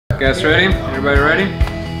Guys ready? Everybody ready?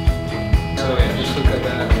 Oh yeah, just look at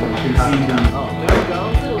that. Oh, there we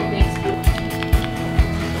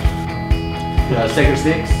go. Steak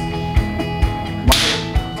sticks.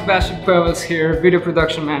 Sebastian Cuevas here, video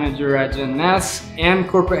production manager at Jeunesse and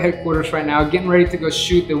corporate headquarters right now, getting ready to go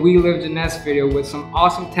shoot the We Live Jeunesse video with some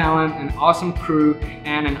awesome talent, an awesome crew,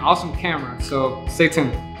 and an awesome camera. So stay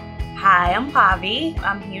tuned. Hi, I'm Pavi.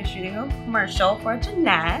 I'm here shooting a commercial for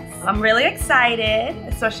Jeunesse. I'm really excited,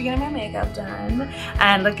 especially getting my makeup done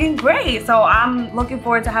and looking great. So I'm looking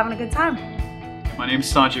forward to having a good time. My name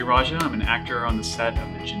is Sanjay Raja. I'm an actor on the set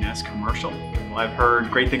of the Jeunesse commercial. I've heard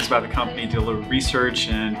great things about the company, did a little research,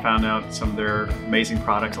 and found out some of their amazing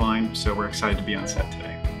product line. So we're excited to be on set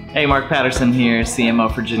today. Hey, Mark Patterson here,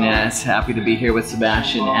 CMO for Jeunesse. Happy to be here with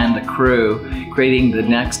Sebastian and the crew, creating the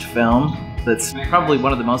next film that's probably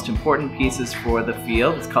one of the most important pieces for the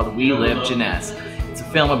field. It's called We Live Jeunesse. It's a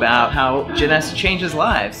film about how Jeunesse changes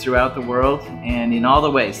lives throughout the world and in all the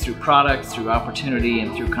ways, through products, through opportunity,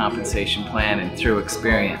 and through compensation plan, and through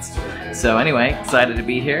experience. So anyway, excited to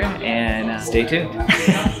be here, and stay tuned.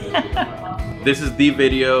 This is the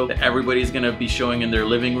video that everybody's gonna be showing in their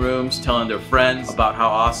living rooms, telling their friends about how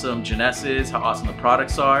awesome Jeunesse is, how awesome the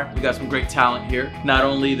products are. We got some great talent here. Not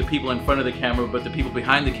only the people in front of the camera, but the people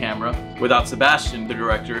behind the camera. Without Sebastian, the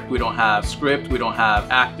director, we don't have script, we don't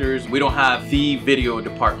have actors, we don't have the video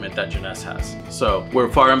department that Jeunesse has. So we're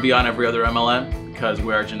far and beyond every other MLM because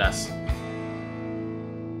we are Jeunesse.